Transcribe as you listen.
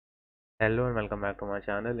Hello and welcome back to my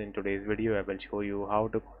channel. In today's video, I will show you how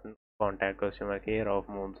to contact customer care of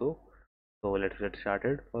Monzo. So let's get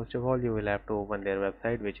started. First of all, you will have to open their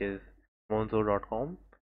website, which is monzo.com.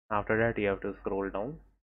 After that, you have to scroll down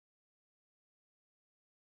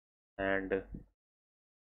and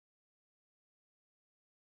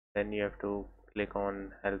then you have to click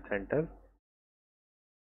on Help Center.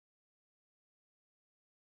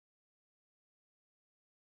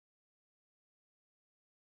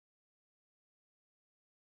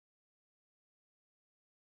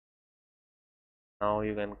 Now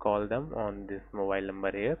you can call them on this mobile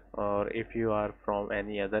number here, or if you are from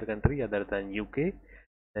any other country other than UK,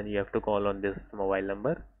 then you have to call on this mobile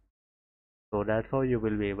number. So that's how you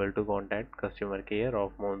will be able to contact customer care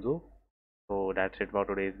of Monzo. So that's it for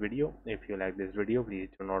today's video. If you like this video, please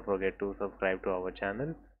do not forget to subscribe to our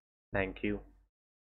channel. Thank you.